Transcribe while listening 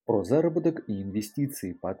Про заработок и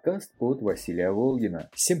инвестиции. Подкаст от Василия Волгина.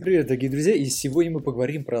 Всем привет, дорогие друзья, и сегодня мы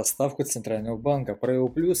поговорим про ставку Центрального банка, про его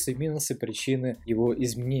плюсы, минусы, причины его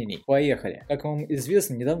изменений. Поехали! Как вам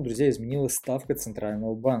известно, недавно, друзья, изменилась ставка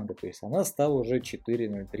Центрального банка, то есть она стала уже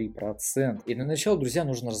 4,03%. И на начало, друзья,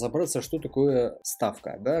 нужно разобраться, что такое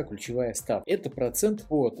ставка, да, ключевая ставка. Это процент,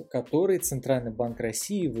 под который Центральный банк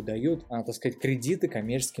России выдает, так сказать, кредиты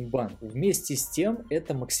коммерческим банкам. Вместе с тем,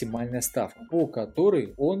 это максимальная ставка, по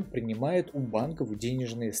которой он принимает у банков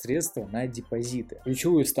денежные средства на депозиты.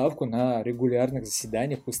 Ключевую ставку на регулярных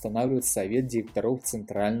заседаниях устанавливает Совет директоров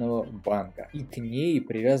Центрального банка. И к ней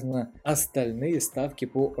привязаны остальные ставки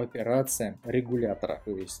по операциям регулятора.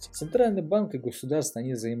 То есть Центральный банк и государство,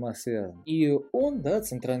 они взаимосвязаны. И он,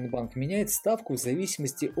 Центральный банк, меняет ставку в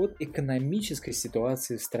зависимости от экономической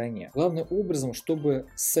ситуации в стране. Главным образом, чтобы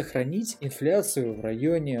сохранить инфляцию в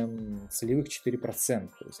районе целевых 4%,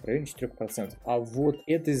 то есть в районе 4%. А вот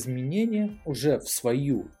это изменение уже в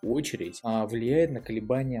свою очередь влияет на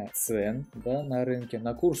колебания цен, на рынке,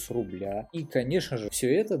 на курс рубля. И, конечно же,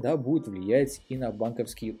 все это, будет влиять и на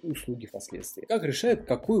банковские услуги впоследствии. Как решает,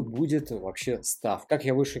 какой будет вообще ставка? Как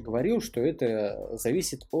я выше говорил, что это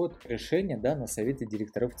зависит от решения, на совете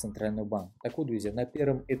директоров Центрального банка. Так вот, друзья, на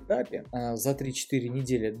первом этапе за 3-4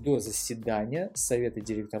 недели до заседания совета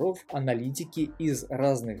директоров аналитики из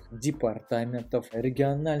разных департаментов,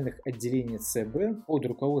 региональных отделений ЦБ под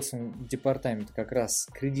руководством департамента как раз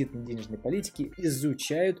кредитно-денежной политики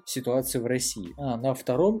изучают ситуацию в России. А на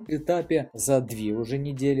втором этапе за 2 уже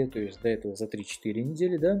недели, то есть до этого за 3-4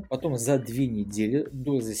 недели, потом за 2 недели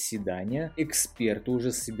до заседания эксперты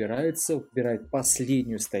уже собираются, выбирают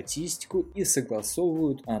последнюю статистику и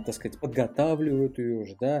согласовывают, подготавливают ее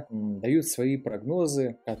уже, дают свои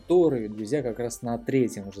прогнозы, которые, друзья, как раз на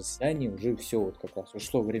третьем уже заседании уже все как раз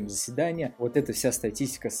ушло время заседания, вот эта вся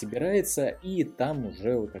статистика собирается, и там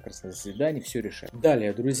уже как раз на заседании все решает.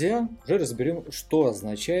 Далее, друзья, уже разберем, что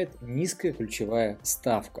означает низкая ключевая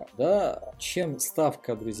ставка. Чем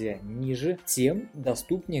ставка, друзья, ниже, тем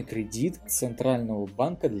доступнее кредит Центрального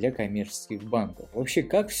банка для коммерческих банков. Вообще,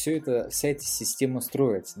 как вся эта система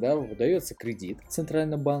строится? Выдается кредит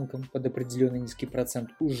Центральным банком под определенный низкий процент,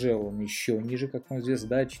 уже он еще ниже, как вам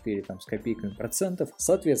известно, 4 с копейками процентов.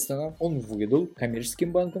 Соответственно, он выдал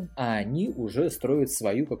коммерческим банкам, а они уже строят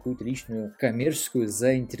свою какую-то личную коммерческую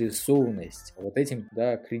заинтересованность вот этим,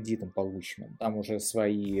 кредитом полученным. Там уже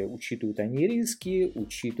учитывают они риски,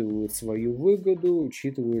 учитывают свою выгоду,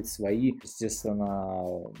 учитывают свои,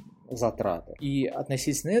 естественно, затраты. И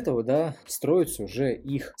относительно этого, строится уже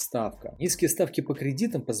их ставка. Низкие ставки по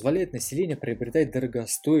кредитам позволяют населению приобретать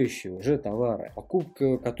дорогостоящие уже товары,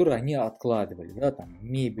 покупку которые они откладывали,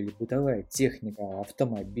 мебель, бытовая техника,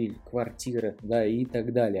 автомобиль, квартиры, и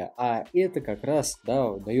так далее. А это как раз,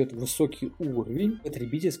 дает высокий уровень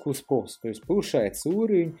потребительского спроса, то есть повышается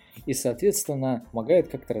уровень и, соответственно, помогает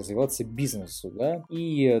как-то развиваться бизнесу,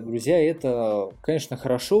 И, друзья, это, конечно,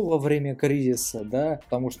 хорошо во время кризиса,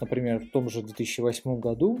 потому что, например, в том же 2008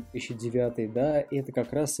 году, 2009, это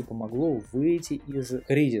как раз и помогло выйти из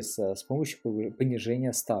кризиса с помощью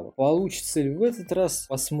понижения ставок. Получится ли в этот раз,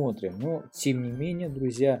 посмотрим. Но, тем не менее,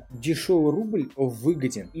 друзья, дешевый рубль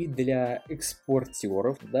выгоден и для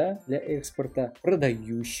экспортеров, для экспорта,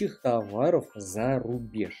 продающих товаров за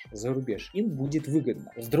рубеж. Им будет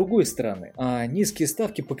выгодно. С другой стороны, низкие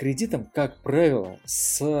ставки по кредитам, как правило,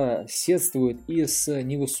 соседствуют и с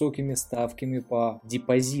невысокими ставками по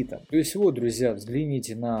депозитам. То есть вот, друзья,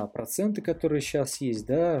 взгляните на проценты, которые сейчас есть,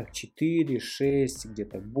 4, 6,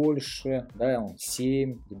 где-то больше,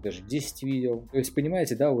 7, даже 10 видел. То есть,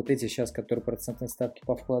 понимаете, вот эти сейчас, которые процентные ставки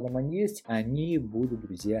по вкладам они есть, они будут,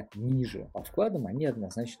 друзья, ниже. По вкладам они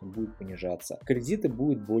однозначно будут понижаться. Кредиты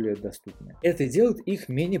будут более доступны. Это делает их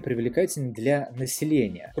менее привлекательными для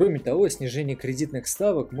населения. Кроме того, снижение кредитных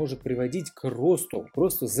ставок может приводить к росту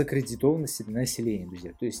просто закредитованности населения,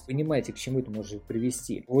 друзья. То есть, понимаете, к чему это может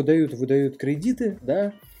привести. Выдают кредиты,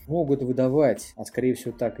 могут выдавать, а скорее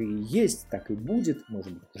всего так и есть, так и будет,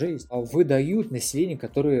 может быть уже есть, выдают население,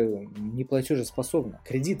 которое не платежеспособно,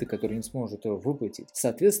 кредиты, которые не сможет выплатить.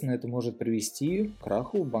 Соответственно, это может привести к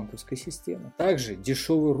краху банковской системы. Также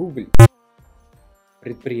дешевый рубль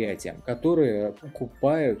предприятиям, которые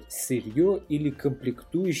покупают сырье или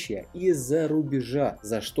комплектующие из-за рубежа.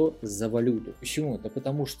 За что? За валюту. Почему?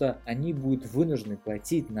 Потому что они будут вынуждены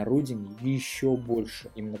платить на родине еще больше.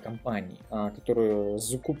 Именно компании, которые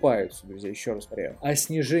закупаются, друзья, еще раз говорю. А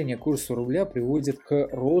снижение курса рубля приводит к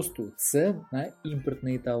росту цен на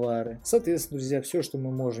импортные товары. Соответственно, друзья, все, что мы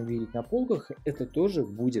можем видеть на полках, это тоже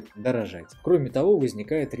будет дорожать. Кроме того,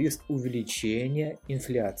 возникает риск увеличения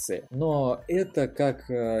инфляции. Но это как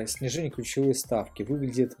как снижение ключевой ставки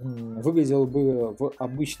выглядело бы в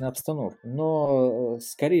обычной обстановке. Но,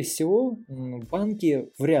 скорее всего, банки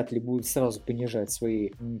вряд ли будут сразу понижать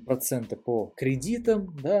свои проценты по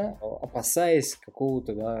кредитам, да, опасаясь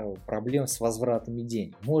какого-то проблем с возвратами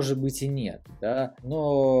денег. Может быть и нет, да,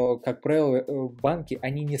 но, как правило, банки,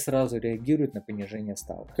 они не сразу реагируют на понижение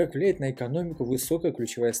ставок. Как влияет на экономику высокая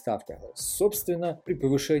ключевая ставка? Собственно, при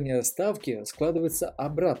повышении ставки складывается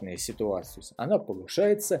обратная ситуация. Она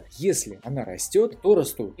повышается, если она растет, то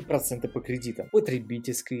растут и проценты по кредитам,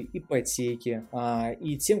 потребительской, ипотеки,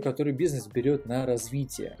 и тем, которые бизнес берет на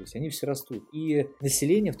развитие. То есть они все растут. И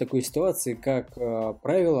население в такой ситуации, как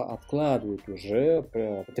правило, откладывает уже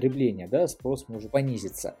потребление, да, спрос может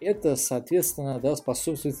понизиться. Это, соответственно,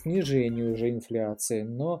 способствует снижению уже инфляции,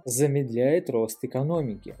 но замедляет рост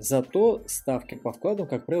экономики. Зато ставки по вкладам,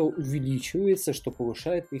 как правило, увеличиваются, что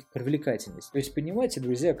повышает их привлекательность. То есть, понимаете,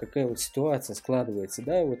 друзья, какая вот ситуация складывается,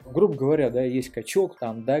 да, вот, грубо говоря, да, есть качок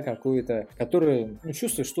там, да, какой-то, который,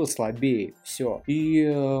 чувствует, что слабее, все. И,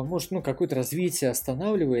 может, какое-то развитие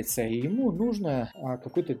останавливается, и ему нужно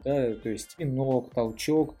какой-то, да, то есть, пинок,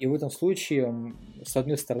 толчок. И в этом случае, с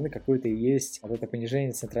одной стороны, какое-то есть вот это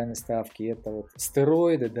понижение центральной ставки, это вот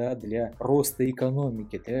стероиды, да, для роста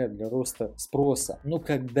экономики, для роста спроса. Но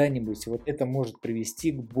когда-нибудь вот это может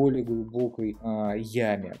привести к более глубокой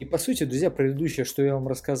яме. И по сути, друзья, предыдущее, что я вам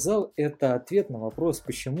рассказал, это ответ на вопрос,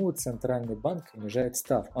 почему Центральный банк понижает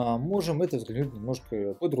ставку. Можем это взглянуть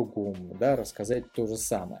немножко по-другому, да, рассказать то же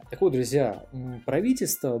самое. Так вот, друзья,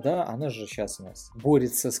 правительство, да, оно же сейчас у нас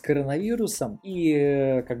борется с коронавирусом,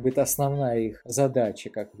 и как бы это основная их задача,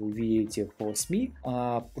 как вы видите по СМИ.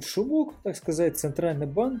 А под шумок, так сказать, Центральный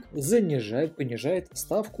банк понижает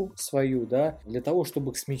ставку свою, да, для того,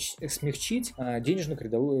 чтобы смягчить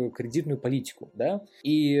денежно-кредитную политику, да,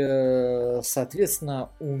 и, соответственно,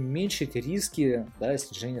 уменьшить риски, да,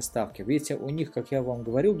 снижения ставки. Видите, у них, как я вам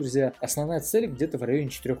говорил, друзья, основная цель где-то в районе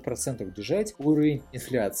 4% держать уровень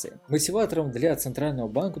инфляции. Мотиватором для Центрального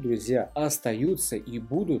банка, друзья, остаются и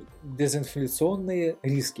будут дезинфляционные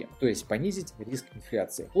риски, то есть понизить риск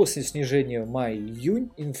инфляции. После снижения в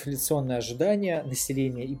мае-июнь инфляционные ожидания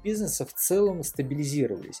населения и бизнеса в целом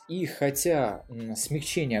стабилизировались. И хотя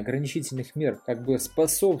смягчение ограничительных мер как бы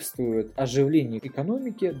способствует оживлению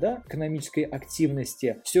экономики, да, экономической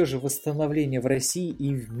активности, все же восстановление в России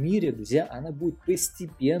и в мире, друзья, она будет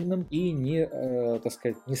постепенным и не, так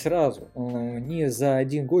сказать, не сразу, не за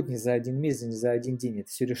один год, не за один месяц, не за один день. Это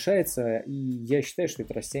все решается, и я считаю, что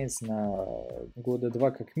это растянется на года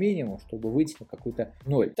два как минимум, чтобы выйти на какой-то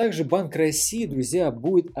ноль. Также Банк России, друзья,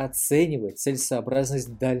 будет оценивать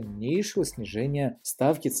целесообразность дальнейшего снижения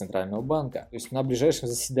ставки Центрального банка, то есть на ближайшем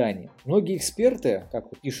заседании. Многие эксперты, как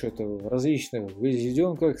пишут в различных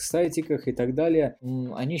везенках, сайтиках и так далее,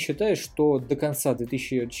 они считают, что до конца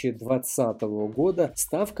 2020 года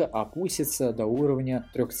ставка опустится до уровня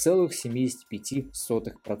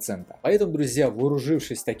 3,75%. Поэтому, друзья,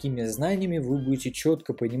 вооружившись такими знаниями, вы будете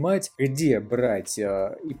четко понимать, где брать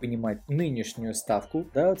и понимать нынешнюю ставку,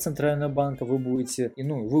 да, Центрального банка. Вы будете,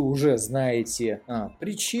 вы уже знаете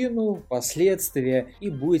причину, последствия и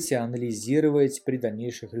будете анализировать при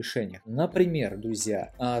дальнейших решениях. Например,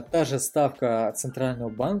 друзья, та же ставка Центрального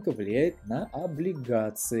банка влияет на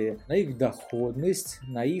облигации, на их доходность,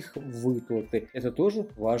 на их выплаты. Это тоже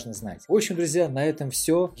важно знать. В общем, друзья, на этом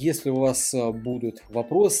все. Если у вас будут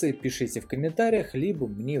вопросы, пишите в комментариях, либо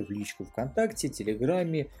мне в личку ВКонтакте,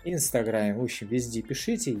 Телеграме, Инстаграме. В общем, везде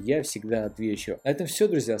пишите, я всегда отвечу. На этом все,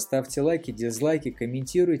 друзья. Ставьте лайки, дизлайки,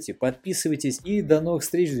 комментируйте, подписывайтесь и до новых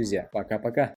встреч, друзья. Пока-пока.